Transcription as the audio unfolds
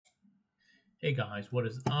Hey guys, what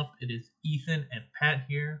is up? It is Ethan and Pat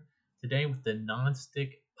here today with the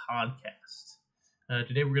Nonstick Podcast.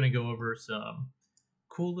 Today we're going to go over some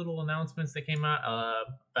cool little announcements that came out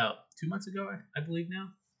about 2 months ago, I believe now.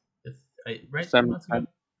 Right? 2 months ago? December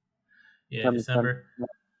Yeah, 10th, December.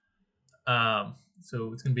 December.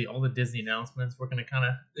 So it's going to be all the Disney announcements. We're going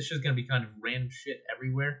to this is going to be kind of random shit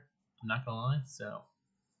everywhere. I'm not going to lie. So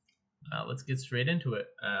let's get straight into it.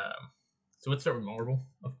 So let's start with Marvel,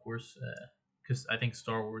 of course. Because I think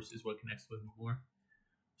Star Wars is what connects with me more.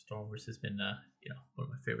 Star Wars has been, one of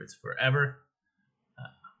my favorites forever.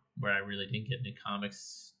 Where I really didn't get into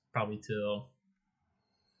comics probably till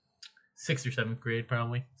sixth or seventh grade,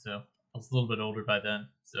 probably. So I was a little bit older by then.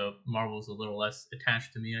 So Marvel's a little less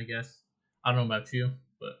attached to me, I guess. I don't know about you,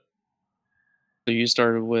 but So you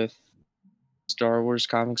started with Star Wars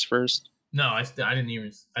comics first? no, I didn't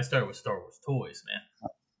even. I started with Star Wars toys,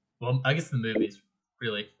 man. Well, I guess the movies,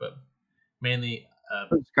 really, but mainly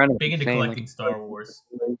It's kind of big the into same. Like, collecting Star Wars.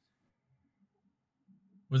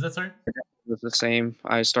 Was that sorry? it was the same.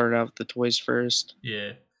 I started out with the toys first.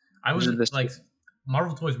 Yeah, I These are wasn't the like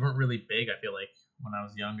Marvel toys weren't really big. I feel like when I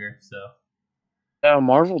was younger. So no,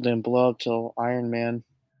 Marvel didn't blow up till Iron Man,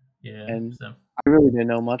 yeah, and so I really didn't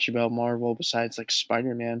know much about Marvel besides like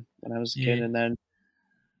Spider Man when I was a kid, yeah, and then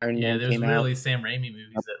Iron yeah. Man There was came out. really Sam Raimi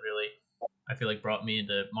movies that really I feel like brought me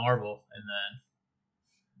into Marvel, and then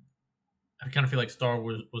I kind of feel like Star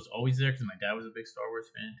Wars was always there because my dad was a big Star Wars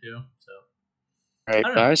fan too. So Right, I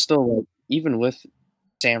don't but know. I still like even with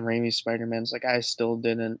Sam Raimi Spider Man's like I still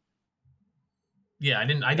didn't. Yeah, I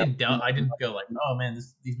didn't doubt. I didn't go like, oh man,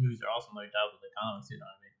 these movies are awesome. Like doubt with the comics. You know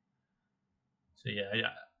what I mean? So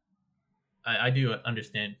yeah, I do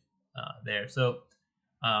understand there. So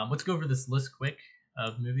let's go over this list quick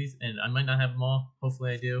of movies, and I might not have them all.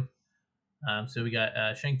 Hopefully, I do. So we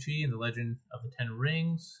got Shang-Chi and the Legend of the Ten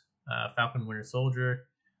Rings, Falcon Winter Soldier,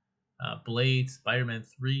 Blade, Spider-Man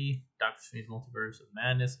 3, Doctor Strange Multiverse of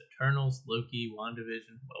Madness, Eternals, Loki,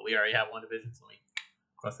 WandaVision. Well, we already have WandaVision, so we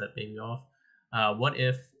cross that baby off. What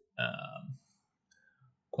If, um,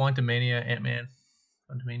 Quantumania, Ant-Man.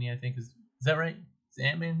 Quantumania, I think is that right? Is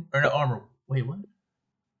Ant-Man? Or no, Armor. Wait, what?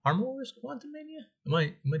 Armor Wars Quantumania? Am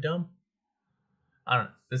I dumb? I don't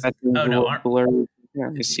know. I think Oh it's a no, little blurry. Yeah,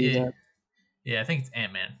 I see yeah, that. yeah, I think it's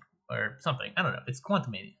Ant Man or something. I don't know. It's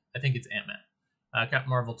Quantumania. I think it's Ant Man. Captain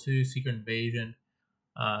Marvel 2, Secret Invasion,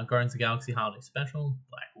 Guardians of the Galaxy Holiday Special,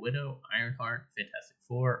 Black Widow, Ironheart, Fantastic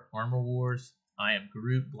Four, Armor Wars, I Am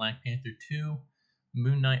Groot, Black Panther 2,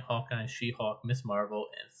 Moon Knight, Hawkeye, She Hulk, Miss Marvel,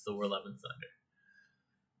 and Thor Love and Thunder.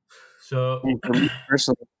 I So, mean, for me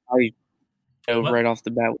personally, I know right what? off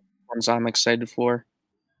the bat which ones I'm excited for.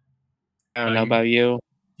 I don't know You about you.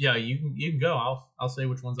 Yeah, you can go. I'll say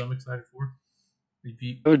which ones I'm excited for. If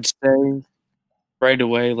you, I would say right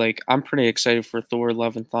away, like I'm pretty excited for Thor: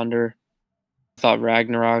 Love and Thunder. I thought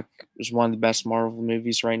Ragnarok was one of the best Marvel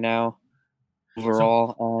movies right now so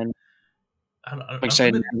overall, and I'm I'm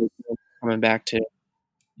excited gonna to have it coming back to.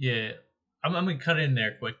 yeah, I'm gonna cut in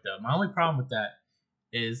there quick though. My only problem with that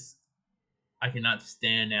is I cannot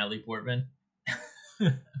stand Natalie Portman.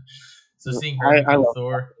 So seeing her I become love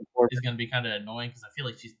Thor Thor. is gonna be kind of annoying because I feel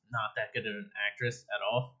like she's not that good of an actress at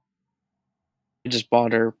all. I just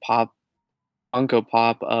bought her Funko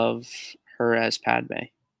Pop of her as Padme.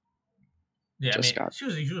 Yeah, I Just mean got. she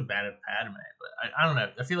was bad at Padme, but I don't know.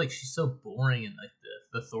 I feel like she's so boring in like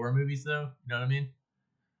the Thor movies though. You know what I mean?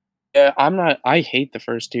 Yeah, I'm not. I hate the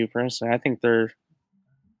first two personally. I think they're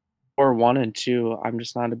Thor one and two. I'm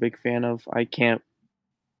just not a big fan of. I can't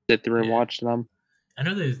sit through and Yeah. watch them. I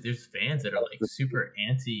know there's fans that are like super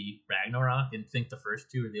anti Ragnarok and think the first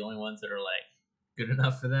two are the only ones that are like good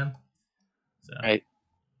enough for them. So Right.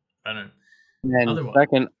 I don't. And then Otherwise,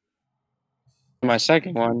 second, my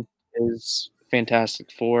second one is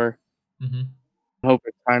Fantastic Four. mm-hmm. I hope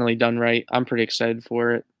it's finally done right. I'm pretty excited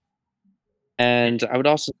for it. Yeah, And I would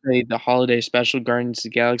also say the holiday special Guardians of the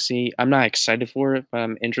Galaxy. I'm not excited for it, but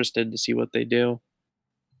I'm interested to see what they do.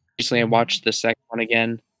 Recently, I watched the second one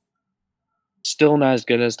again. Still not as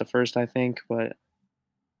good as the first, I think, but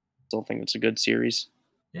still think it's a good series.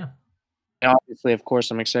 yeah. And obviously, of course,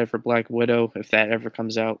 I'm excited for Black Widow if that ever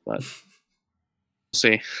comes out, but we'll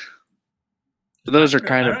see. So those Black are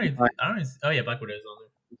Widow. kind of my. I don't even. Oh yeah, Black Widow is on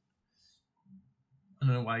there. I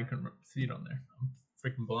don't know why you couldn't see it on there. I'm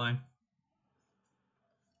freaking blind.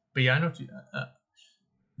 But yeah, I know.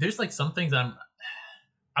 There's like some things I'm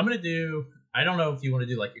gonna do. I don't know if you want to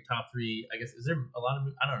do like your top three. I guess is there a lot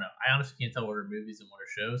of? I don't know. I honestly can't tell what are movies and what are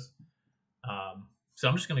shows. So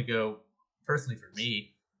I'm just gonna go personally for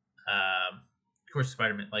me. Of course,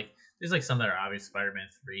 Spider Man. Like, there's like some that are obvious. Spider Man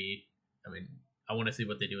 3. I mean, I want to see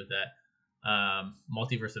what they do with that.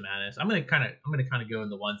 Multiverse of Madness. I'm gonna kind of go in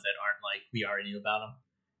the ones that aren't like we already knew about them,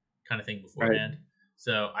 kind of thing Right. beforehand.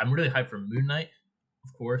 So I'm really hyped for Moon Knight,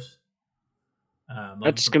 of course. Looking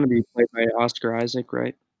That's for, gonna be played by Oscar Isaac,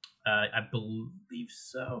 right? I believe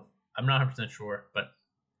so. I'm not 100% sure, but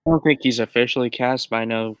I don't think he's officially cast, but I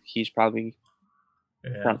know he's probably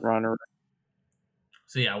yeah. front runner.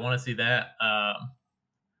 So yeah, I want to see that.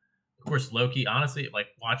 Of course, Loki. Honestly, like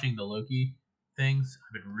watching the Loki things,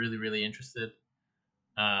 I've been really, really interested.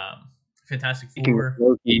 Um, Fantastic Speaking of Four.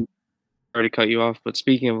 Loki, sorry to cut you off, but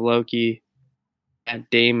speaking of Loki, Matt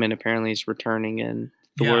Damon apparently is returning in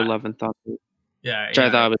Thor: Yeah, Love and Thunder, yeah, which I yeah,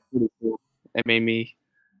 thought was pretty cool. It made me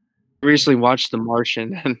recently watched The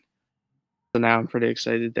Martian, and so now I'm pretty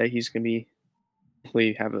excited that he's gonna be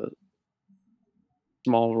hopefully have a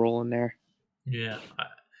small role in there. yeah.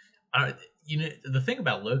 I, the thing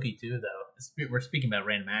about Loki too, though, we're speaking about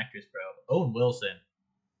random actors, bro. Owen Wilson.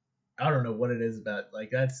 I don't know what it is about. Like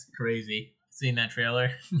that's crazy. Seeing that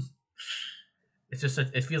trailer, it's just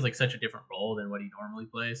it feels like such a different role than what he normally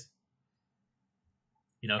plays.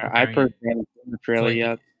 I Comparing it personally haven't seen the to trailer like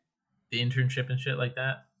yet. the internship and shit like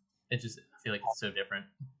that. I feel like it's so different.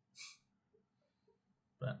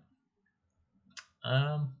 But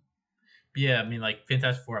um, yeah, I mean, like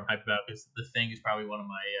Fantastic Four, I'm hyped about because the Thing is probably one of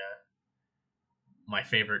my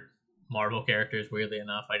favorite Marvel characters. Weirdly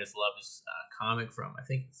enough, I just love his comic from I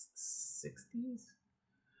think it's the '60s.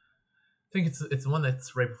 I think it's the one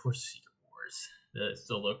that's right before Secret Wars, the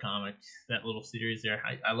solo comic, that little series there.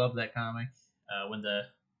 I love that comic. When the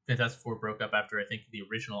Fantastic Four broke up after I think the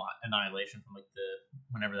original Annihilation from like the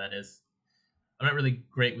whenever that is. I'm not really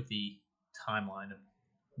great with the timeline of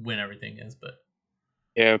when everything is, but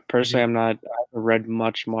Yeah, I personally, do. I haven't read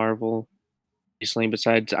much Marvel recently.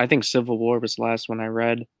 Besides, I think Civil War was the last one I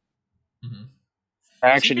read. Mm-hmm.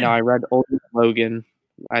 Actually, Speaking no, of, I read Old Man Logan.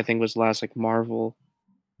 I think was the last like Marvel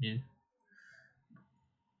yeah,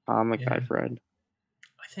 comic yeah, I've read.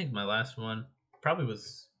 I think my last one probably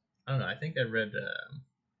was I don't know. I think I read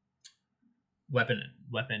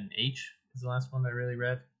Weapon H is the last one I really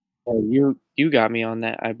read. Oh, you got me on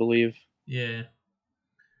that, I believe. Yeah,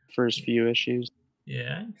 First few issues.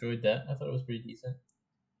 yeah, I enjoyed that. I thought it was pretty decent.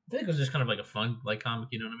 I think it was just kind of like a fun like comic,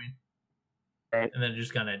 you know what I mean? Right. And then it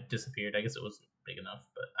just kind of disappeared. I guess it wasn't big enough,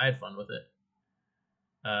 but I had fun with it.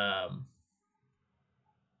 I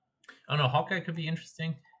don't know. Hawkeye could be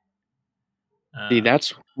interesting. See, Um,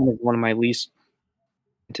 that's one of my least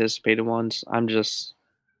anticipated ones. I'm just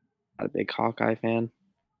not a big Hawkeye fan.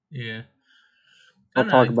 yeah, I I'll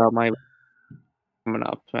don't talk know. about my coming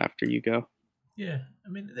up after you go. Yeah, I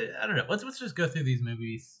mean, I don't know. Let's just go through these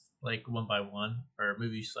movies like one by one, or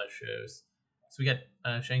movies slash shows. So we got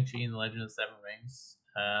Shang Chi and the Legend of the Seven Rings.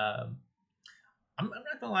 I'm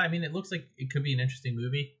not gonna lie. I mean, it looks like it could be an interesting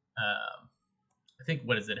movie. I think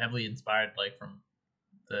what is it? Heavily inspired like from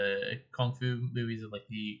the kung fu movies of like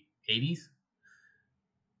the '80s,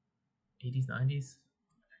 '90s.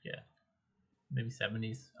 Yeah, maybe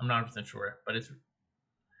 '70s. I'm not 100% sure, but it's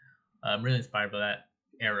really inspired by that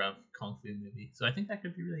era of kung fu movie. So I think that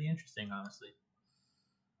could be really interesting, honestly.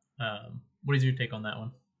 What is your take on that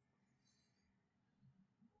one?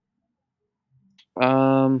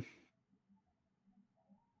 Um,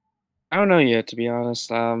 I don't know yet, to be honest.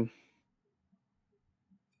 Can't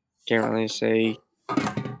really say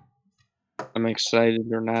I'm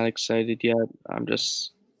excited or not excited yet. I'm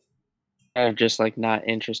just kind of just like not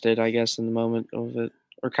interested, I guess, in the moment of it,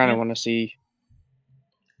 or kind of Yeah, want to see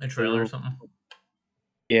a a trailer or little. something.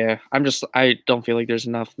 Yeah, I don't feel like there's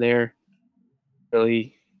enough there to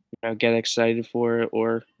really, get excited for it,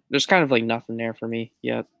 or there's kind of like nothing there for me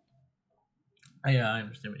yet. I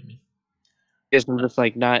understand what you mean. I guess I'm Uh, just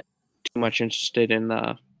like not too much interested in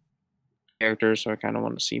the characters, so I kind of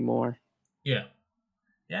want to see more. yeah,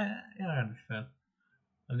 yeah, I understand.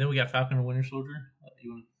 And then we got Falcon and Winter Soldier.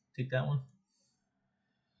 You want to take that one?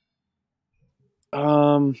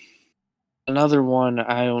 Um, Another one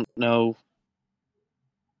I don't know.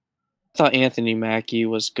 I thought Anthony Mackie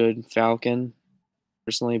was good Falcon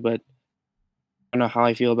personally, but I don't know how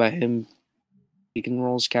I feel about him taking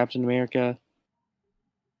roles Captain America.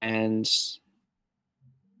 And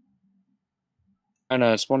I don't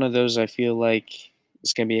know, it's one of those I feel like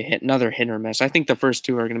it's gonna be another hit or miss. I think the first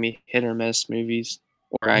two are gonna be hit or miss movies,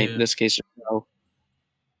 or in Yeah, this case, no.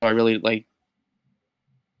 I really like.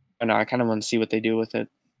 I don't know. I kind of want to see what they do with it.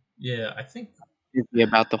 yeah. I think It'd be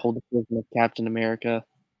about the whole decision of Captain America.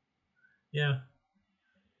 yeah.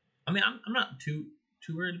 I mean, I'm not too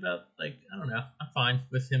worried about like I don't know. I'm fine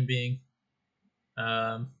with him being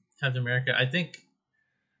Captain America. I think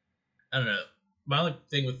I don't know. My only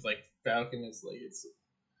thing with like Falcon is like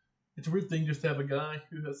it's it's a weird thing just to have a guy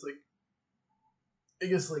who has like, I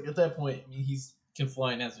guess like at that point, I mean he's can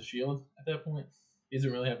fly and has a shield. At that point, he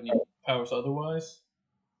doesn't really have any powers otherwise.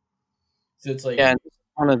 So it's like, Yeah, it's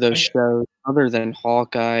one of those I shows other than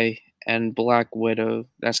Hawkeye and Black Widow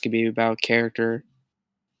that's gonna be about character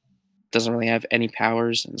doesn't really have any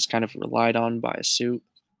powers and is kind of relied on by a suit.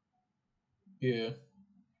 yeah.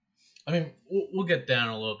 I mean, we'll get down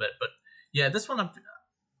a little bit, but yeah, this one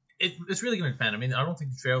it's really gonna depend. I mean, I don't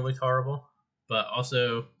think the trailer looks horrible, but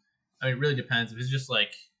also, I mean, it really depends if it's just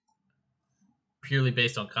like purely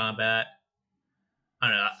based on combat. I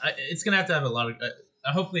don't know. It's gonna have to have a lot of.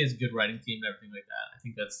 Hopefully, it's a good writing team and everything like that. I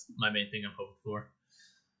think that's my main thing I'm hoping for.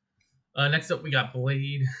 Next up, we got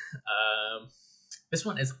Blade. This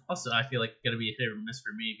one is also, I feel like, gonna be a hit or miss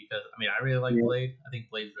for me because I mean, I really like Yeah. Blade. I think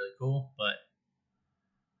Blade's really cool, but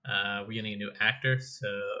we're getting a new actor, so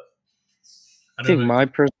I I don't think know. my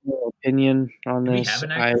personal opinion on Do we have this,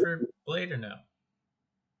 an I actor for Blade or no?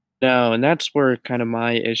 no, and that's where kind of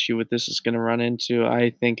my issue with this is going to run into.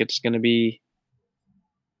 I think it's going to be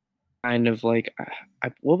kind of like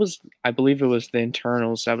what was I believe it was the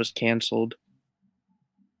Internals that was canceled,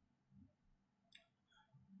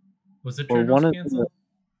 Was the or Eternals canceled?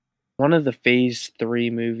 one of the Phase 3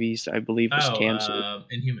 movies I believe was Oh, canceled.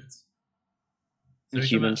 Inhumans. So we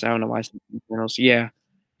talking about Inhumans, I don't know why I said Internals. Yeah,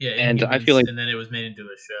 yeah, and I feel Inhumans, like and then it was made into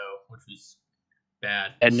a show, which was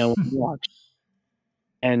bad. that no one watched.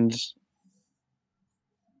 And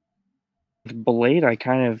with Blade, I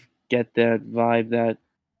kind of get that vibe that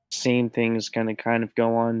same thing is going to kind of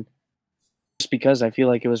go on just because I feel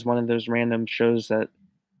like it was one of those random shows that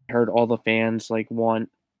I heard all the fans like want.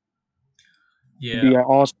 It'd Yeah, be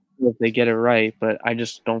awesome if they get it right, but I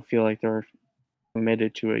just don't feel like they're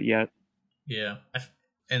committed to it yet. yeah,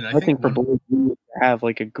 and I I think think for one, Blade, we need to have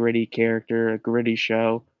like a gritty character, a gritty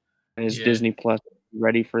show, and is yeah, Disney Plus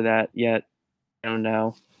ready for that yet? I don't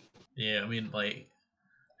know. yeah. I mean, like,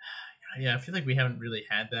 yeah, I feel like we haven't really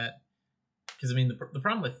had that because I mean, the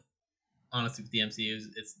problem with honestly with the MCU is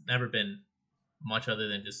it's never been much other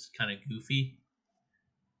than just kind of goofy.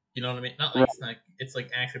 You know what I mean? Not like Right. it's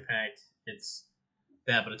like action packed. It's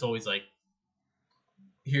that, but it's always like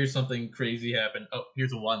here's something crazy happen. Oh,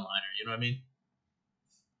 here's a one liner. You know what I mean?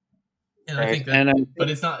 And I Right. think that, And I but think,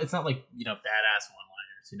 it's not like badass one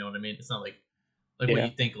liners. You know what I mean? It's not like what yeah,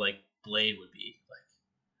 you think like Blade would be like.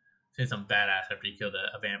 Say some badass after he killed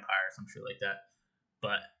a vampire or some shit like that.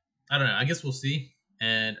 But I don't know. I guess we'll see.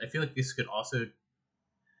 And I feel like this could also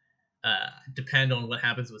depend on what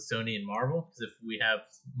happens with Sony and Marvel. Because if we have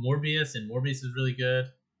Morbius and Morbius is really good,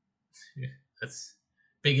 that's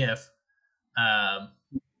big if. Um,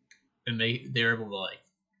 and they're able to like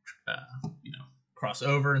cross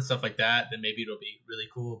over and stuff like that, then maybe it'll be really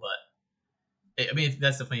cool. But I mean,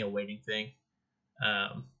 that's definitely a waiting thing.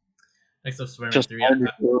 Um, next up, Spider-Man just 3. hard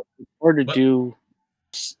to do. It's hard to What? do.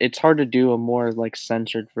 It's hard to do a more like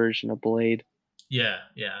censored version of Blade. Yeah,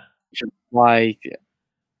 yeah, Like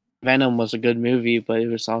Venom was a good movie, but it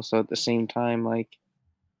was also at the same time like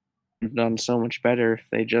done so much better if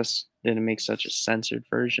they just didn't make such a censored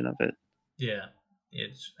version of it. yeah.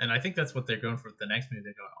 And I think that's what they're going for the next movie.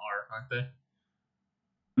 They're going R, aren't they?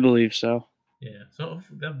 I believe so. Yeah, so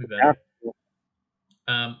that'll be Yeah,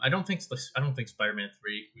 better. I don't think Spider-Man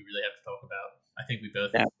 3 we really have to talk about. I think we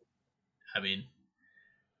both. yeah, I mean,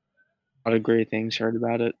 a lot of great things heard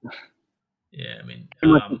about it. yeah. I mean,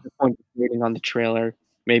 Pretty much at the point of waiting on the trailer.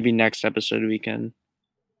 Maybe next episode we can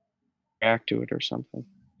react to it or something.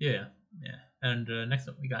 yeah, yeah. And next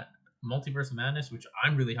up we got Multiverse of Madness, which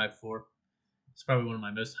I'm really hyped for. It's probably one of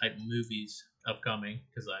my most hyped movies upcoming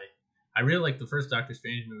because I really like the first Doctor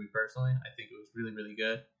Strange movie personally. I think it was really really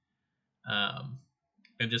good. Um,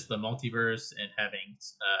 and just the multiverse and having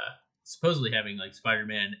supposedly having like Spider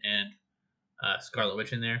Man and Scarlet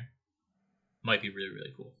Witch in there might be really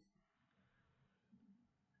really cool.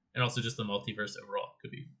 And also just the multiverse overall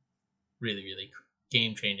could be really really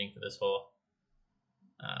game changing for this whole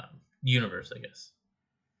universe, I guess.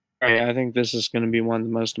 Right, I think this is going to be one of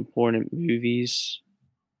the most important movies.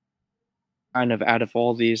 Kind of out of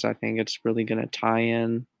all these, I think it's really going to tie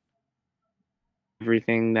in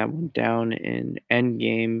everything that went down in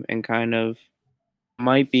Endgame and kind of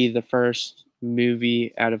might be the first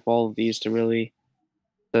movie out of all of these to really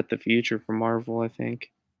set the future for Marvel, I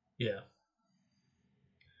think. Yeah.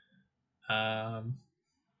 Um,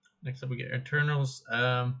 next up we get Eternals.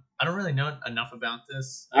 I don't really know enough about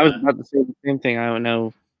this. I was about to say the same thing. I don't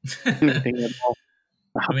know anything at all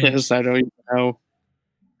I about mean, this. I don't even know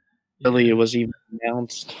really it yeah, was even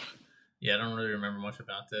announced. yeah. I don't really remember much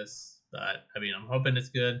about this, but I mean, I'm hoping it's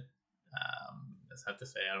good. I just have to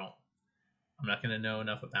say, I'm not gonna know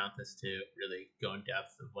enough about this to really go in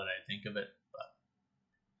depth of what I think of it,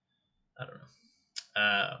 but I don't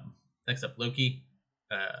know. Next up, Loki.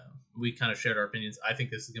 We kind of shared our opinions. I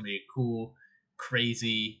think this is gonna be a cool,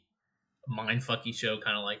 crazy, mindfucky show,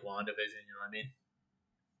 kind of like WandaVision. You know what I mean?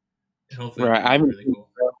 And hopefully, it'll Right. be I really, haven't really seen cool.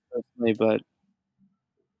 it personally, but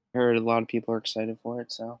I heard a lot of people are excited for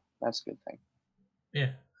it, so that's a good thing.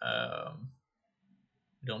 Yeah.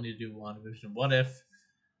 We don't need to do WandaVision. What if?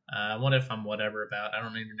 What if I'm whatever about? I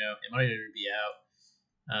don't even know. It might already be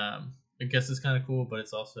out. I guess it's kind of cool, but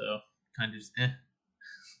it's also kind of just eh.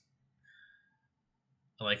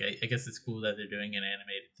 Like I guess it's cool that they're doing an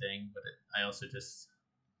animated thing, but I also just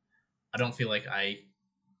I don't feel like I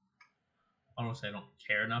don't say I don't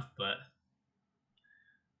care enough, but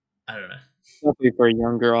I don't know. Definitely for a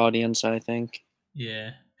younger audience, I think.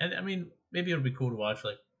 Yeah, and I mean maybe it'll be cool to watch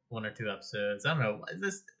like one or two episodes. I don't know.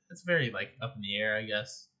 This it's very like up in the air, I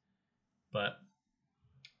guess. But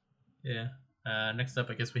yeah. Next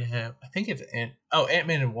up, I guess we have. I think it's Ant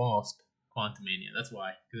Man and Wasp, Quantumania. That's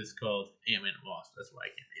why, because it's called Ant Man and Wasp. That's why I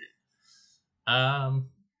can't read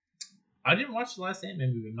it. I didn't watch the last Ant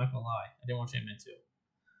Man movie. I'm not gonna lie. I didn't watch Ant Man 2.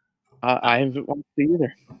 I haven't watched it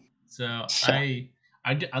either. So So I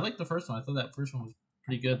liked the first one. I thought that first one was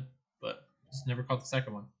pretty good, but just never caught the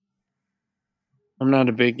second one. I'm not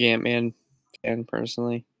a big Ant-Man fan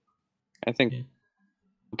personally. I think Yeah,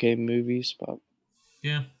 okay movies, but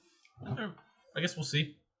yeah. I guess we'll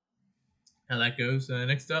see how that goes.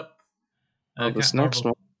 Next up, oh, this Captain next Marvel.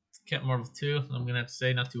 one, Captain Marvel 2. I'm gonna have to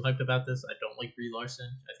say, not too hyped about this. I don't like Brie Larson.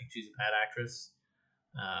 I think she's a bad actress.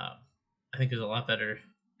 I think there's a lot better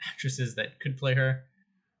actresses that could play her.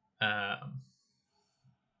 Um,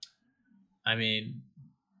 I mean,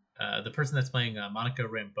 the person that's playing Monica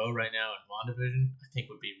Rambeau right now in WandaVision, I think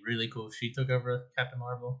would be really cool if she took over Captain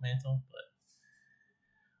Marvel mantle, but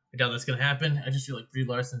I doubt that's gonna happen. I just feel like Brie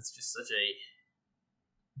Larson's just such a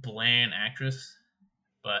bland actress,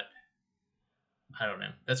 but I don't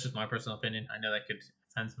know. That's just my personal opinion. I know that could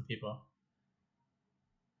offend some people,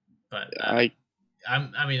 but I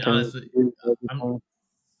I mean, can honestly, agree with I'm everything.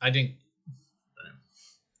 I didn't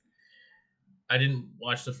I didn't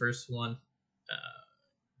watch the first one.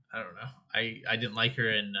 I don't know. I didn't like her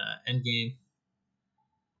in Endgame,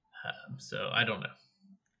 so I don't know.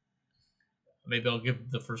 Maybe I'll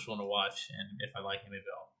give the first one a watch, and if I like it, maybe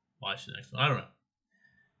I'll watch the next one. I don't know,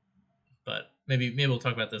 but maybe we'll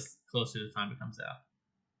talk about this closer to the time it comes out.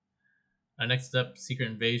 Next up, Secret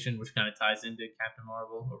Invasion, which kind of ties into Captain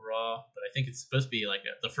Marvel overall, but I think it's supposed to be like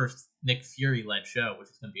the first Nick Fury led show, which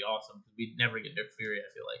is going to be awesome. We never get Nick Fury, I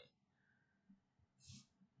feel like.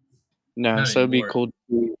 No, Not so it'd be anymore. cool to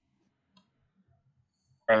see,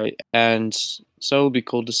 right? And so it'd be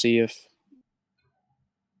cool to see if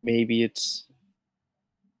maybe it's I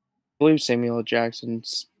believe Samuel L.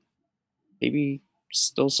 Jackson's maybe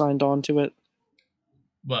still signed on to it.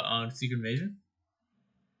 But on Secret Invasion,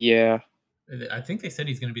 Yeah. I think they said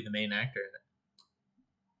he's going to be the main actor in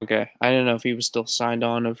it. Okay. I didn't know if he was still signed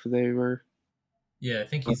on, if they were Yeah, I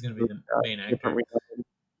think he's going to be the main different. actor.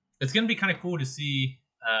 It's going to be kind of cool to see.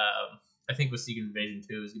 I think with Secret Invasion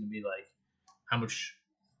 2 is going to be like how much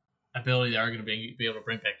ability they are going to be able to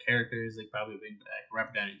bring back characters. Like probably bring back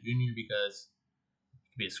Robert Downey Jr. because it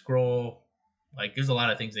could be a scroll. Like there's a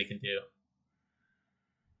lot of things they can do,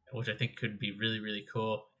 which I think could be really really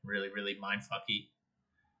cool, really really mindfucky,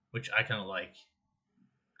 which I kind of like.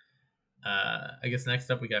 I guess next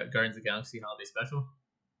up we got Guardians of the Galaxy Holiday Special.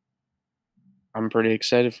 I'm pretty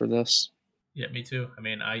excited for this. Yeah, me too. I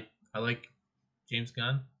mean, I like James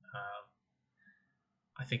Gunn.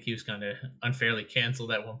 I think he was kind of unfairly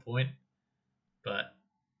canceled at one point, but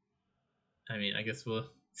I mean, I guess we'll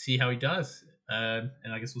see how he does, and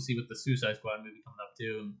I guess we'll see with the Suicide Squad movie coming up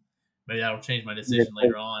too. Maybe that'll change my decision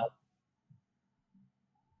later on,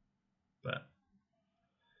 but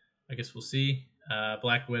I guess we'll see.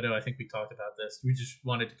 Black Widow. I think we talked about this. We just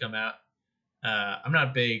wanted to come out. I'm not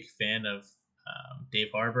a big fan of Dave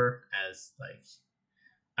Harbour as like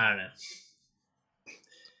I don't know.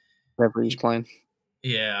 Whatever he's playing.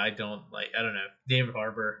 Yeah, I don't like. I don't know. David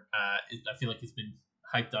Harbour. I feel like he's been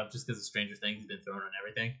hyped up just because of Stranger Things. He's been thrown on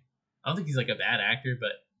everything. I don't think he's like a bad actor,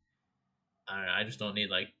 but I don't know. I just don't need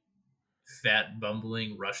like fat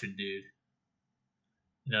bumbling Russian dude.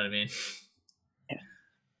 You know what I mean?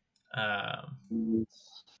 Mm.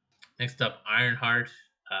 Next up, Ironheart.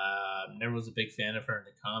 Never was a big fan of her in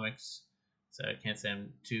the comics, so I can't say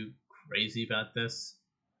I'm too crazy about this.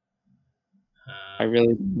 I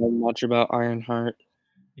really don't know much about Ironheart.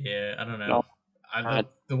 Yeah, I don't know. No,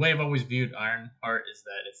 The way I've always viewed Ironheart is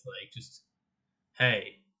that it's like just,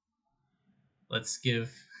 hey, let's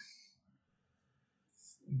give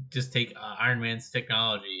just take Iron Man's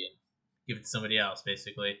technology and give it to somebody else,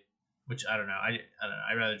 basically. Which I don't know. I don't know.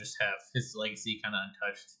 I'd rather just have his legacy kind of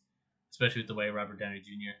untouched, especially with the way Robert Downey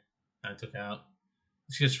Jr. Took out.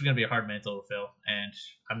 It's just going to be a hard mantle to fill, and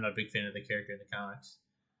I'm not a big fan of the character in the comics.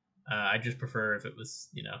 I just prefer if it was,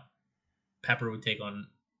 Pepper would take on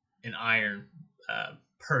an Iron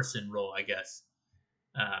person role, I guess,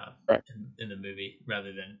 Right. in the movie,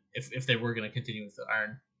 rather than if they were going to continue with the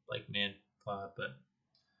Iron Man plot. But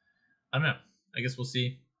I don't know. I guess we'll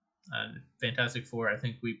see. Fantastic Four. I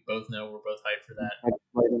think we both know we're both hyped for that.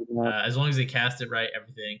 As long as they cast it right,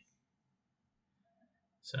 everything.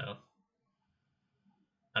 So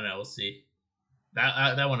I don't know. We'll see.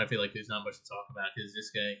 That one I feel like there's not much to talk about because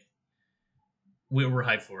this guy, we're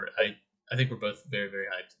hyped for it. I think we're both very, very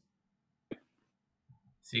hyped.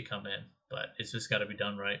 See it come in, but it's just got to be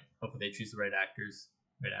done right. Hopefully they choose the right actors,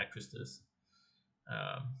 right actresses,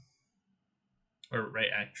 or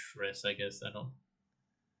right actress. I guess I don't.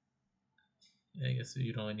 I guess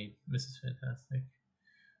you'd only need Mrs. Fantastic.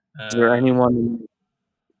 Is there anyone?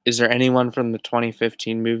 Is there anyone from the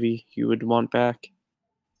 2015 movie you would want back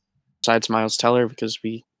besides Miles Teller? Because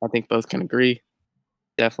I think both can agree.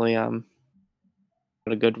 Definitely, a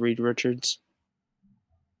good Reed Richards.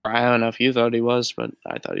 I don't know if you thought he was, but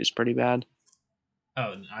I thought he was pretty bad.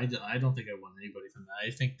 Oh, I don't think I want anybody from that. I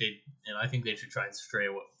think they should try and stray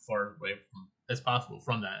far away from as possible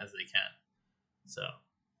from that as they can. So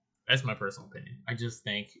that's my personal opinion. I just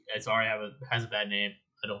think it's already has a bad name.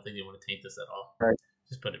 I don't think they want to taint this at all. Right.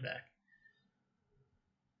 Just put it back.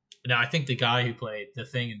 Now I think the guy who played the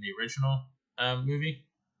Thing in the original movie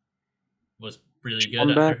was really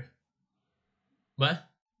good. What?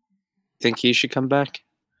 Think he should come back?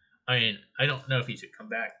 I mean, I don't know if he should come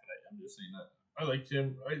back, but I'm just saying that I like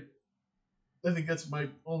him. I think that's my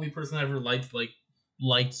only person I ever liked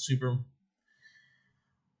super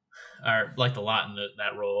or liked a lot in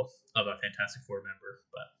that role of a Fantastic Four member.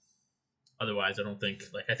 But otherwise, I don't think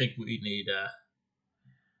I think we need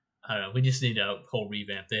I don't know. We just need a whole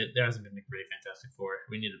revamp. There hasn't been a great Fantastic Four.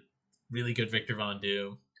 We need a really good Victor Von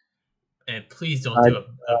Doom, and please don't do a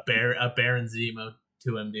Baron Zemo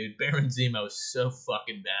to him, dude. Baron Zemo is so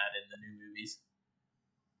fucking bad in the new movies.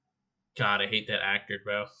 God, I hate that actor,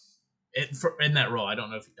 bro. In that role, I don't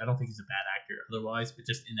think he's a bad actor otherwise, but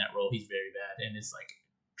just in that role, he's very bad, and his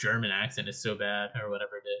German accent is so bad, or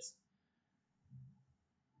whatever it is.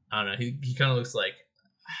 I don't know. He kind of looks like,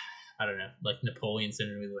 I don't know, like Napoleon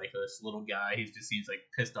syndrome, like this little guy. He just seems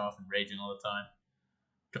pissed off and raging all the time.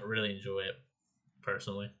 Don't really enjoy it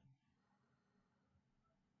personally.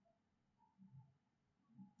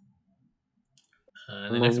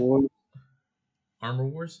 Armor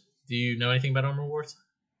Wars. Do you know anything about Armor Wars?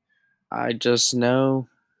 I just know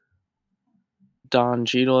Don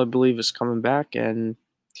Cheadle, I believe, is coming back, and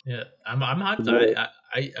yeah, I'm hyped.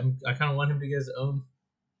 I kind of want him to get his own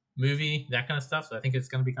movie, that kind of stuff. So I think it's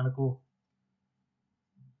going to be kind of cool.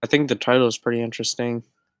 I think the title is pretty interesting.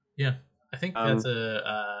 Yeah, I think that's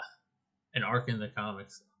an arc in the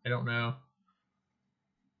comics. I don't know.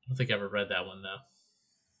 I don't think I ever read that one though.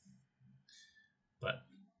 But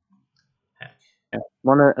heck,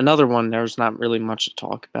 another one. There's not really much to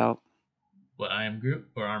talk about. What, I Am Groot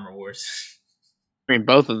or Armor Wars? I mean,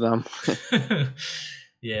 both of them.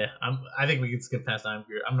 Yeah, I think we can skip past I Am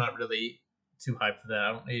Groot. I'm not really too hyped for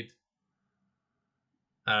that.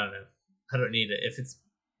 I don't know. I don't need it. If it's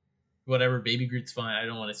whatever, Baby Groot's fine. I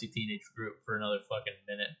don't want to see Teenage Groot for another fucking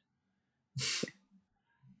minute.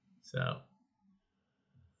 So,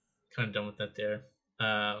 kind of done with that there.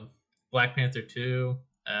 Black Panther 2.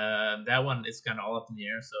 That one is kind of all up in the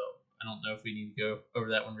air, so I don't know if we need to go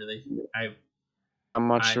over that one really. I'm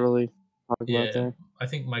not really talking about that. I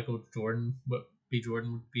think Michael B. Jordan would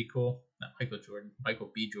be cool. Not Michael Jordan. Michael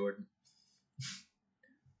B. Jordan.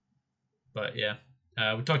 But yeah,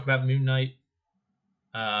 we talked about Moon Knight.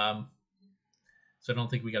 So I don't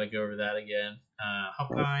think we got to go over that again.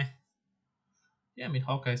 Hawkeye. Yeah, I mean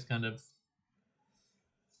Hawkeye's kind of.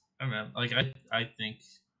 I don't know. I think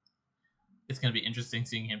it's gonna be interesting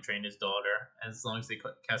seeing him train his daughter. As long as they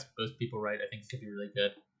cast both people right, I think it's gonna be really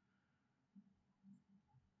good.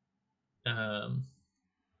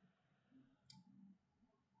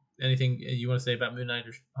 Anything you want to say about Moon Knight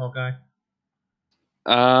or Hawkeye?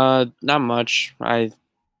 Not much. Like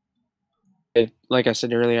I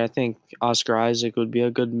said earlier, I think Oscar Isaac would be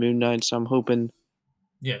a good Moon Knight, so I'm hoping.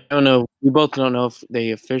 Yeah. I don't know. We both don't know if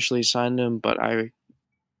they officially signed him, but I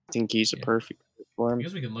think he's a perfect fit for him. I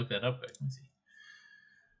guess we can look that up. Let me see.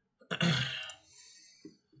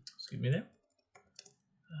 Excuse me there.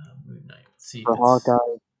 Moon Knight. Let's see. For Hawkeye,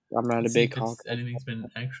 I'm not a big Hawkeye. Anything's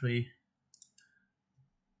been actually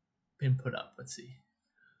been put up? Let's see.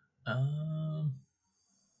 Um,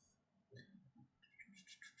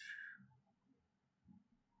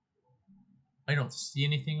 I don't see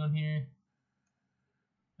anything on here.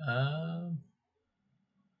 I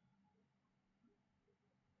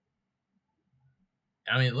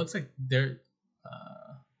mean, it looks like they're.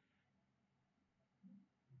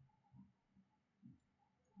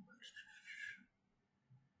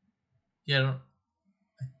 Yeah, I don't,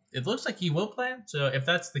 it looks like he will plan. So if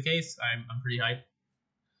that's the case, I'm pretty hyped.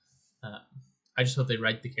 Uh, I just hope they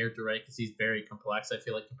write the character right because he's very complex. I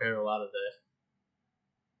feel like compared to a lot of the,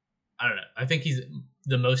 I don't know. I think he's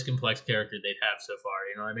the most complex character they'd have so far.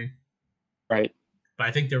 You know what I mean? Right. But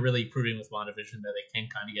I think they're really proving with WandaVision that they can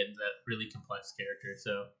kind of get into that really complex character.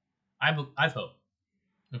 So I've hope. I've hope.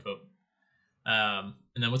 And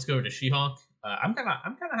then let's go over to She-Hulk. I'm kind of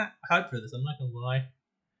hyped for this. I'm not gonna lie.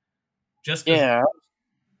 Just because. Yeah.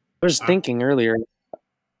 I was thinking earlier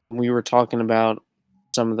when we were talking about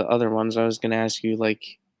some of the other ones. I was going to ask you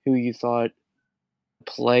like who you thought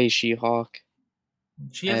play She-Hulk.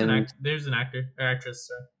 She has there's an actor or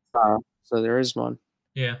actress. So there is one.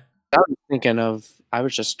 Yeah. I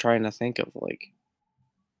was just trying to think of like.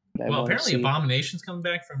 Well, apparently Abomination's coming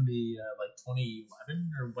back from the like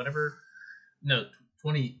 2011 or whatever. No,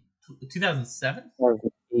 2007?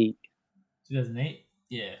 2008. 2008?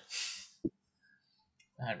 Yeah.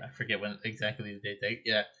 I forget when exactly the date they.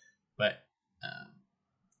 Yeah, but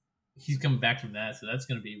he's coming back from that, so that's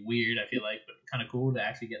gonna be weird. I feel like, but kind of cool to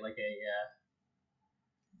actually get like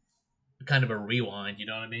a kind of a rewind. You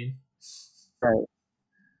know what I mean? Right.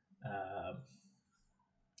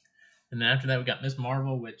 And then after that, we got Miss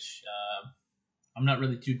Marvel, which I'm not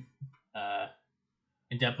really too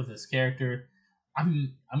in depth with this character.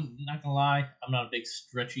 I'm not gonna lie, I'm not a big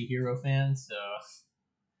stretchy hero fan, so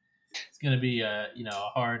it's gonna be a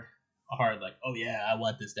hard like, oh yeah, I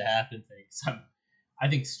want this to happen thing. So I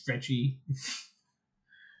think stretchy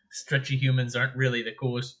humans aren't really the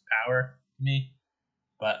coolest power to me,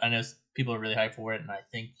 but I know people are really hyped for it, and I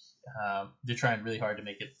think they're trying really hard to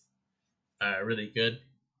make it really good.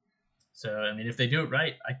 So I mean, if they do it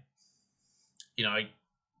right, I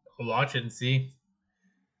watch it and see.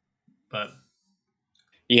 But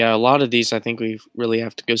yeah, a lot of these I think we really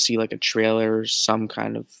have to go see like a trailer or some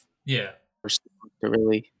kind of yeah, to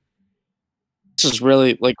really. This is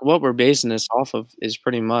really like what we're basing this off of is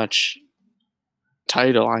pretty much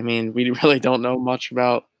title. I mean, we really don't know much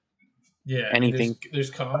about anything. I mean, there's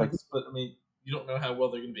comics, but I mean, you don't know how well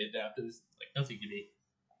they're going to be adapted. There's like nothing to be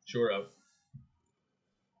sure of.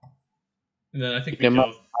 And then I think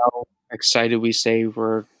how excited we say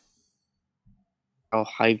we're, how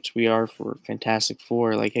hyped we are for Fantastic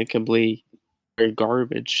Four. Like it could be very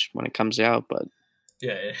garbage when it comes out, but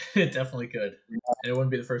yeah, it definitely could, and it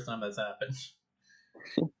wouldn't be the first time that's happened.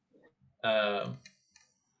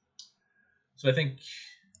 So I think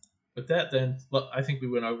with that, then I think we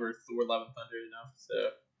went over Thor: Love and Thunder enough. So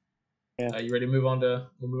yeah, you ready to move on to?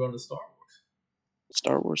 We'll move on to Star Wars.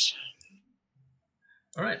 Star Wars.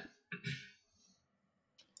 All right.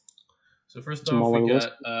 So first off, we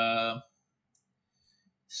got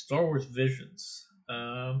Star Wars Visions.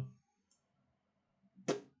 Not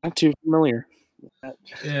too familiar.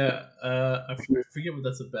 Yeah, I forget what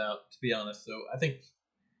that's about, to be honest. So I think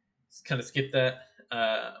let's kind of skip that.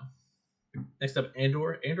 Next up,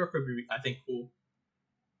 Andor. Andor could be, I think, cool,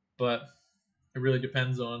 but it really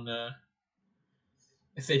depends on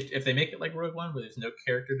if they make it like Rogue One, where there's no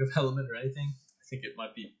character development or anything. I think it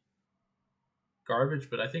might be garbage,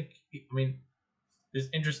 but I mean, there's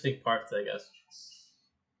interesting parts, I guess,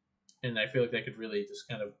 and I feel like that could really just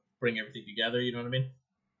kind of bring everything together. You know what I mean?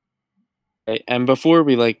 Right. And before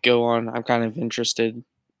we like go on, I'm kind of interested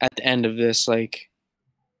at the end of this. Like,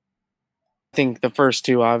 I think the first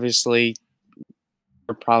two obviously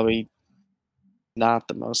are probably not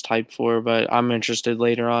the most hyped for, but I'm interested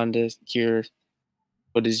later on to hear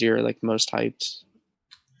what is your like most hyped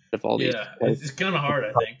of all these. Yeah, it's kind of hard,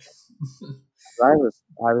 I think. I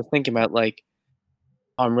was thinking about like,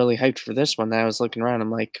 I'm really hyped for this one. Then I was looking around. I'm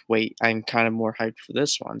like, wait, I'm kind of more hyped for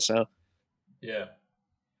this one. So yeah,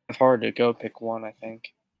 it's hard to go pick one. I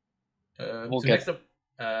think. Next up,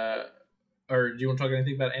 or do you want to talk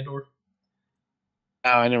anything about Andor?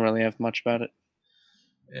 No, I didn't really have much about it.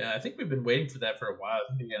 Yeah, I think we've been waiting for that for a while.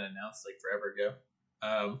 I think they got announced like forever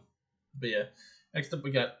ago. But yeah, next up we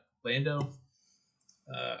got Lando.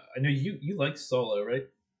 I know you like Solo, right?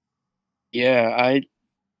 Yeah, I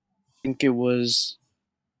think it was.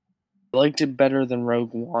 I liked it better than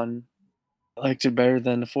Rogue One. I liked it better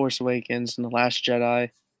than The Force Awakens and The Last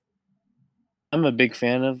Jedi. I'm a big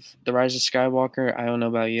fan of The Rise of Skywalker. I don't know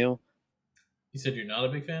about you. You said you're not a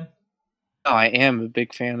big fan. No, I am a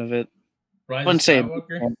big fan of it. I Rise of wouldn't say a big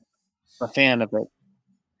Skywalker. fan, a fan of it.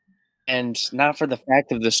 And not for the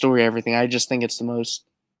fact of the story, everything. I just think it's the most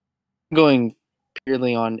going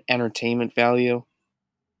purely on entertainment value,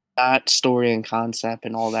 not story and concept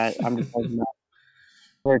and all that. I'm just talking about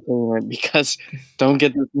entertainment because don't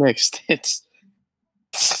get this mixed. It's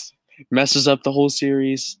messes up the whole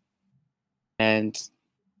series and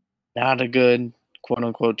not a good quote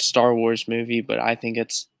unquote Star Wars movie, but I think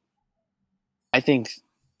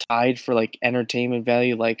tied for like entertainment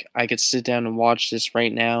value. Like I could sit down and watch this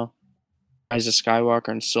right now. Rise of Skywalker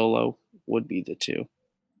and Solo would be the two.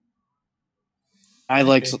 I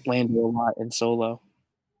liked Okay, Lando a lot in Solo.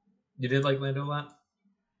 you did like Lando a lot.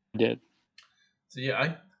 I did. So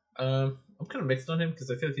yeah, I'm kind of mixed on him because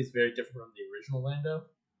I feel like he's very different from the original Lando.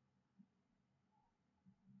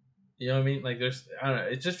 You know what I mean? Like there's I don't know.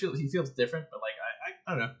 It just feels he feels different, but like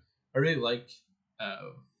I don't know. I really like uh,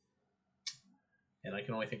 and I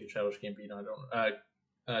can only think of Childish Gambino.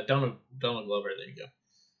 I don't Donald Glover. There you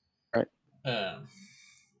Right. go.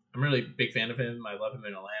 I'm really a big fan of him. I love him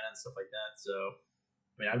in Atlanta and stuff like that. So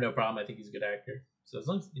I mean, I have no problem. I think he's a good actor. So as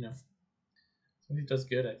long as you know, as long as he does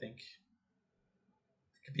good, I think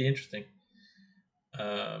it could be interesting.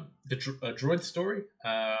 The droid story.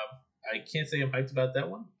 I can't say I'm hyped about that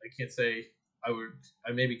one. I can't say I would.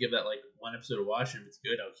 I maybe give that like one episode of watch, and if it's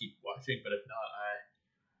good, I'll keep watching. But if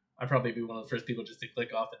not, I'd probably be one of the first people just to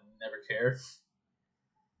click off and never care. So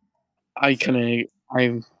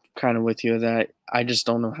I'm kind of with you that I just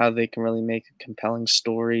don't know how they can really make a compelling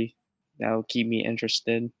story that will keep me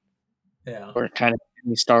interested yeah, or kind of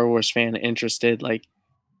any Star Wars fan interested. Like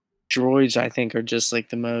droids, I think are just like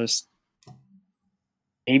the most.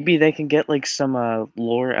 Maybe they can get like some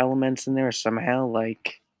lore elements in there somehow.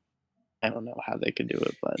 Like I don't know how they could do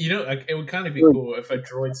it, but you know, it would kind of be cool if a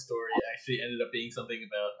droid story actually ended up being something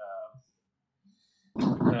about.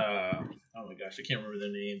 Oh my gosh, I can't remember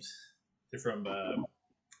their names. They're from.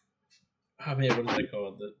 Oh man, what is that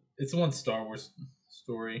called? It's the one Star Wars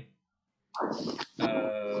story.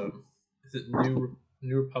 Is it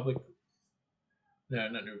New Republic? No,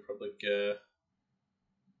 not New Republic.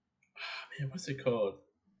 Man, what's it called?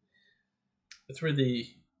 That's where the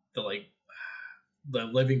like the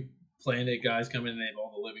living planet guys come in and they have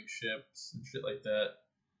all the living ships and shit like that.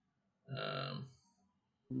 I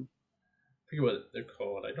forget what they're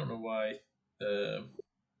called. I don't know why. Uh,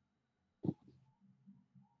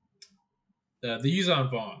 the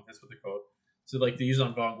Yuzon Vong, that's what they're called. So like the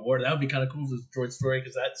Yuzon Vong War, that would be kind of cool for this droid story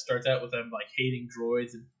because that starts out with them like hating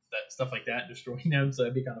droids and that stuff like that, and destroying them. So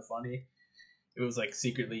that'd be kind of funny. It was like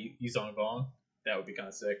secretly Yuzon Vong. That would be kind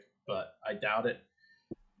of sick, but I doubt it.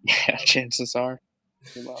 yeah, chances are.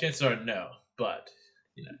 Well, Chances are no, but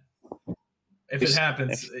you know, if it if,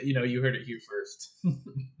 happens, you know, you heard it here first.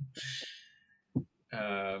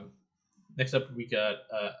 um, Next up, we got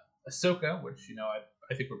Ahsoka, which you know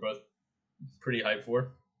I think we're both pretty hyped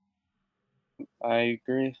for. I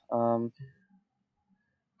agree.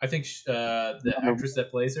 I think the actress that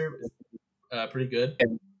plays her is pretty good.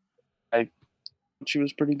 I she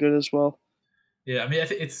was pretty good as well. Yeah, I mean, I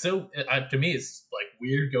think it's so to me, it's like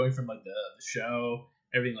weird going from like the show,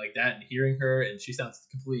 everything like that, and hearing her, and she sounds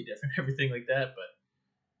completely different, everything like that.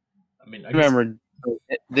 But I mean, I I guess remember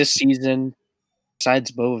this season,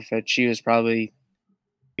 besides Boba Fett, she was probably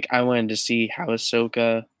like I wanted to see how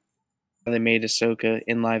they made Ahsoka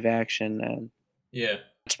in live action, and yeah,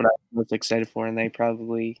 that's what I was most excited for, and they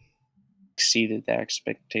probably exceeded the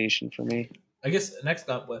expectation for me. I guess next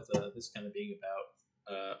up with this kind of being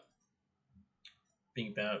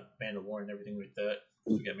about Mandalorian and everything like that.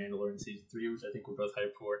 So we got Mandalorian season 3, which I think we're both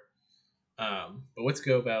hyped for. But let's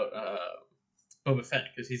go about Boba Fett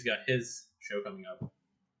because he's got his show coming up.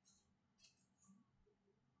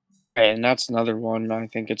 And that's another one. I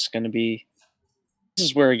think it's going to be. This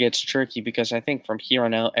is where it gets tricky because I think from here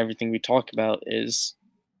on out, everything we talk about is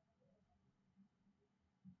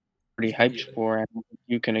pretty hyped Yeah, for, and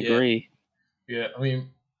you can yeah, agree. yeah. I mean,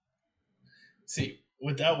 see,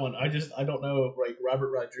 with that one, I don't know like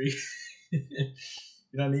Robert Rodriguez.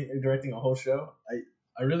 You know what I mean? Directing a whole show.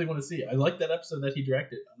 I really want to see. I like that episode that he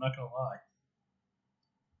directed. I'm not gonna lie.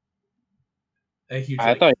 A huge I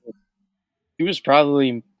like. thought he was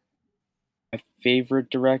probably my favorite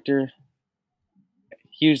director.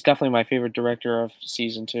 He was definitely my favorite director of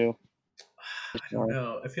season 2. I don't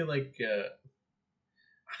know. I feel like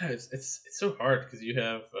I don't know. It's so hard because you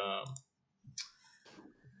have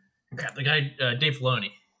the guy Dave Filoni.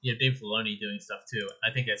 You have Dave Filoni doing stuff too.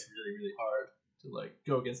 I think that's really really hard to like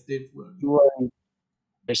go against Dave Filoni. You like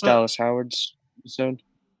Bryce But Dallas Howard's episode?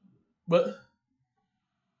 but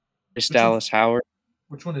Bryce which one? Dallas Howard.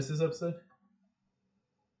 Which one is his episode?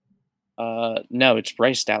 No, it's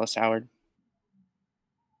Bryce Dallas Howard.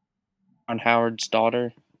 On Howard's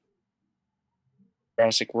daughter.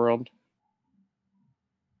 Jurassic World.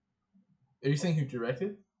 Are you saying who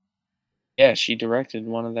directed? Yeah, she directed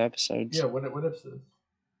one of the episodes. Yeah, what episode?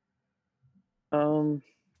 I don't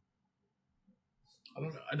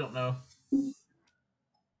know.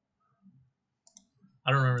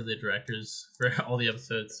 I don't remember the directors for all the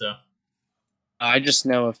episodes, so I just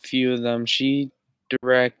know a few of them. She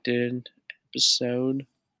directed episode.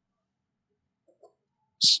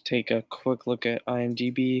 Let's take a quick look at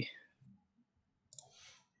IMDb.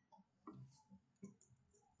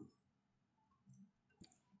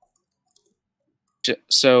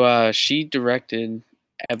 So she directed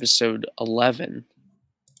episode 11.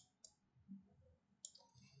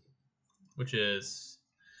 Which is...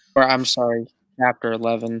 Or I'm sorry, chapter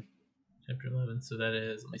 11. Chapter 11, so that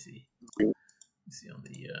is... Let me see. See on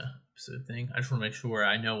the episode thing. I just want to make sure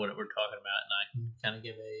I know what we're talking about, and I can kind of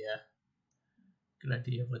give a good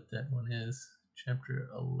idea of what that one is. Chapter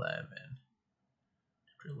 11.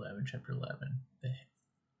 Chapter 11.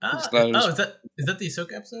 Is that the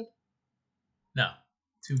Ahsoka episode? No,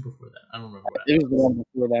 2 before that. I don't remember what. It was the one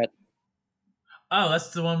before that. Oh, that's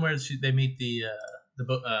the one where they meet the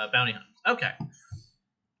bounty hunters. Okay.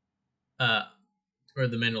 Or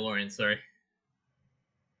the Mandalorian. Sorry.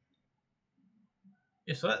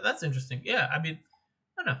 Yeah, so that's interesting. Yeah, I mean,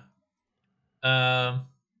 I don't know.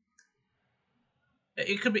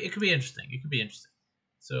 It could be interesting. It could be interesting.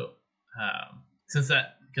 So, because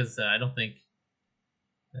I don't think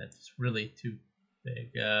that's really too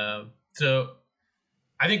big. So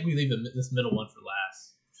I think we leave this middle one for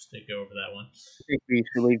last. Just to go over that one. I think we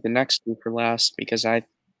should leave the next 2 for last because I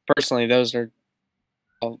personally those are.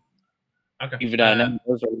 Okay. Even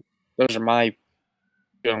those are my.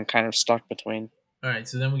 I'm kind of stuck between. All right,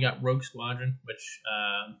 so then we got Rogue Squadron, which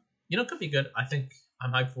could be good. I think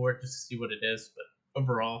I'm hyped for it just to see what it is, but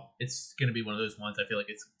overall, it's gonna be one of those ones. I feel like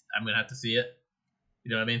I'm gonna have to see it.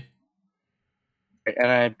 You know what I mean?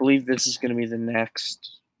 And I believe this is gonna be the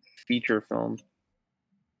next feature film.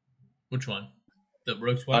 Which one? The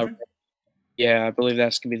Rogue Squadron? Yeah, I believe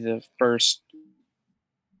that's gonna be the first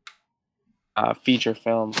feature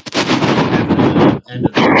film. End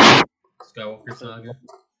of the Skywalker saga.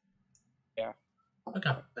 Yeah.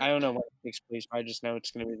 Okay. I don't know when it takes place, but I just know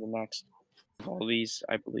it's going to be the next of all these.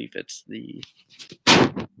 I believe it's the.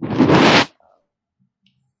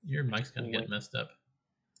 Your mic's going to get messed up.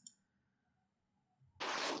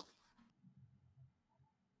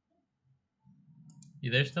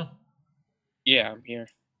 You there still? Yeah, I'm here.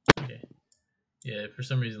 Okay. Yeah, for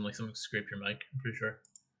some reason, like someone scraped your mic. I'm pretty sure.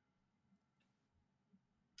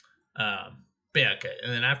 But yeah, okay.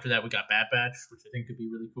 And then after that, we got Bad Batch, which I think could be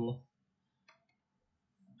really cool.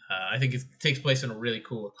 I think it takes place in a really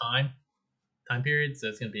cool time period. So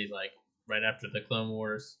it's going to be like right after the Clone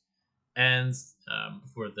Wars ends,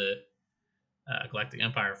 before the Galactic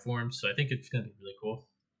Empire forms. So I think it's going to be really cool.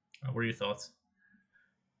 What are your thoughts?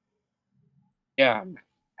 Yeah, I'm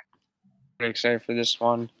pretty excited for this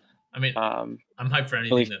one. I mean, I'm hyped for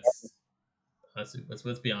anything that's.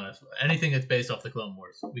 Let's be honest. Anything that's based off the Clone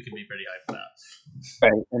Wars, we can be pretty hyped about.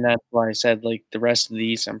 Right, and that's why I said like the rest of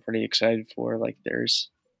these, I'm pretty excited for. Like, there's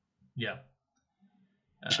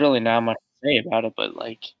really not much to say about it, but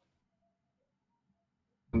like,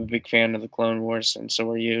 I'm a big fan of the Clone Wars, and so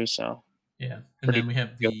are you. So yeah, and then we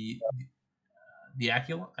have the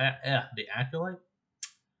Acolyte. The Acolyte.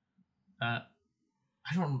 I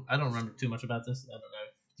don't remember too much about this. I don't know.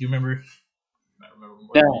 Do you remember? I remember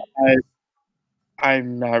more. Yeah,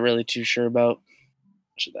 I'm not really too sure about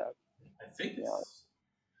much of that. I think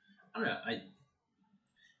I don't know. I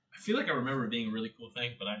feel like I remember it being a really cool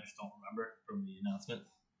thing, but I just don't remember from the announcement.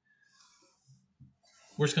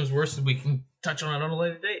 Worst comes worst, we can touch on it on a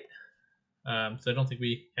later date. So I don't think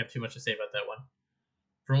we have too much to say about that one.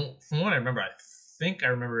 From what I remember, I think I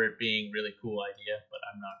remember it being a really cool idea, but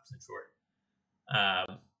I'm not sure.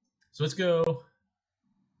 So let's go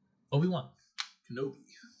Obi-Wan Kenobi.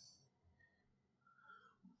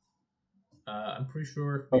 I'm pretty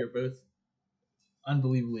sure we are both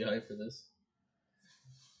unbelievably hyped for this.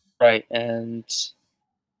 Right, and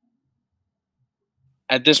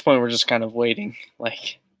at this point, we're just kind of waiting.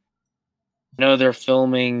 Like, I know they're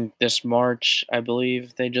filming this March, I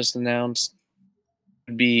believe they just announced.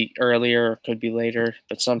 Could be earlier, could be later,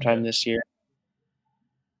 but sometime this year.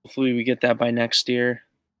 Hopefully we get that by next year.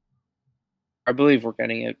 I believe we're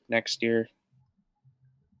getting it next year.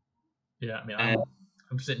 Yeah, I mean,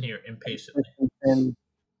 I'm sitting here impatiently. And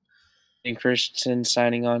Christensen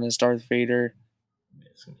signing on as Darth Vader,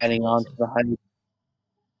 heading on to the hype.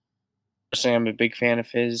 personally, I'm a big fan of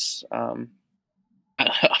his. Not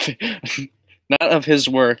of his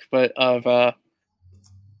work, but of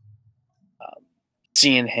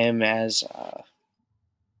seeing him as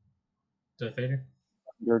Darth Vader.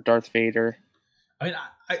 your Darth Vader. I mean,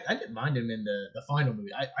 I didn't mind him in the final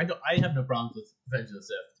movie. I have no problems with Revenge of the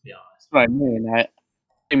Sith, to be honest. But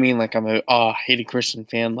I mean like I'm a Hayden Christensen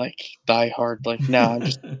fan, like die hard. Like no,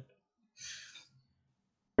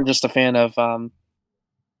 I'm just a fan of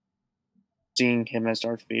seeing him as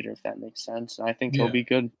Darth Vader, if that makes sense. And I think he'll Yeah. be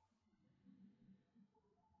good.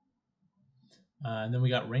 And then we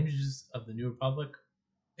got Rangers of the New Republic.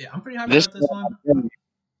 Yeah, I'm pretty happy about this one.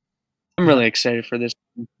 I'm really excited for this.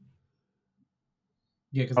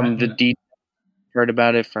 Yeah, because From the deep heard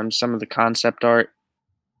about it from some of the concept art.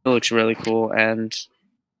 It looks really cool, and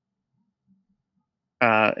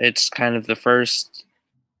it's kind of the first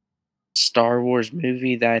Star Wars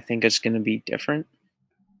movie that I think is going to be different.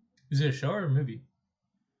 Is it a show or a movie?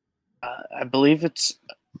 I believe it's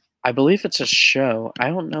a show. I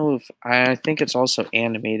don't know if I think it's also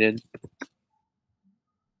animated.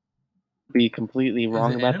 Be completely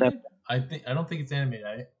wrong about animated? That. I don't think it's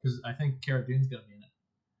animated because I think Cara Dune's gonna be in it.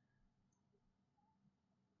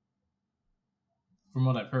 From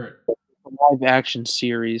what I've heard. Live action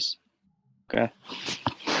series. Okay.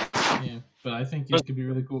 Yeah, but I think it could be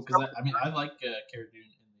really cool because I like Cara Dune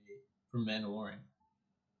from Mandalorian.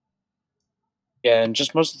 Yeah, and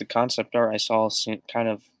just most of the concept art I saw kind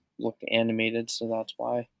of looked animated, so that's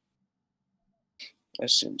why I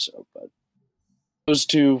assume so. But those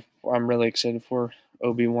two I'm really excited for,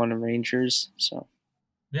 Obi-Wan and Rangers. So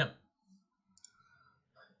yeah.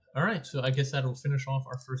 All right, so I guess that'll finish off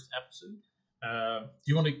our first episode. Do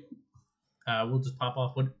you want to? We'll just pop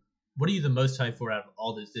off. What are you the most hyped for out of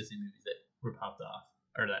all those Disney movies that were popped off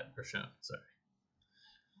or that were shown? Sorry.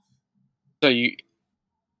 So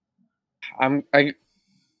I'm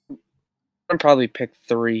probably pick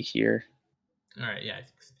 3 here. All right, yeah,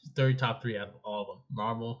 top 3 out of all of them: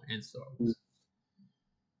 Marvel and Star Wars.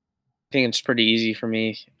 I think it's pretty easy for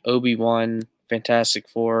me. Obi-Wan, Fantastic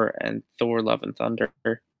Four, and Thor: Love and Thunder.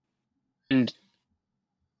 And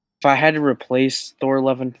if I had to replace Thor: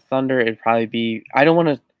 Love and Thunder, it'd probably be. I don't want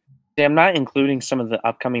to. I'm not including some of the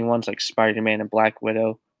upcoming ones like Spider-Man and Black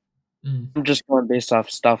Widow. I'm just going based off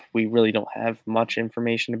stuff we really don't have much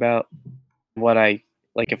information about. What I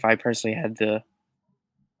like, if I personally had to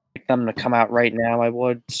pick them to come out right now, I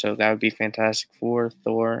would. So that would be Fantastic Four,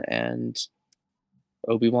 Thor, and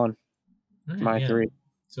Obi-Wan. My 3.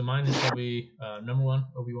 So mine is probably number 1,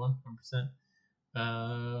 Obi-Wan,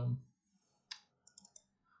 100%.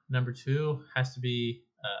 Number 2 has to be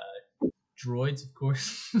Droids, of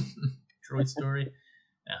course. Droid Story.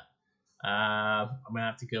 Yeah. I'm gonna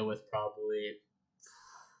have to go with probably.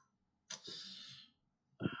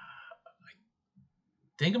 I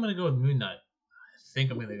think I'm gonna go with Moon Knight.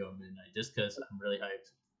 Just because I'm really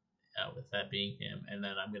hyped with that being him, and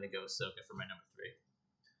then I'm gonna go Ahsoka for my number 3.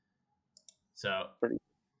 So, all right.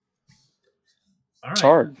 It's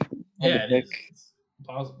hard. Yeah, it is. It's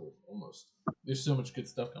impossible, almost. There's so much good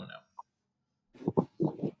stuff coming out.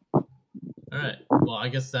 All right. Well, I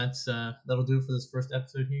guess that'll do it for this first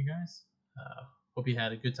episode here, guys. Hope you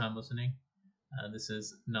had a good time listening. This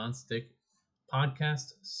is Nonstick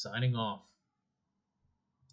Podcast signing off.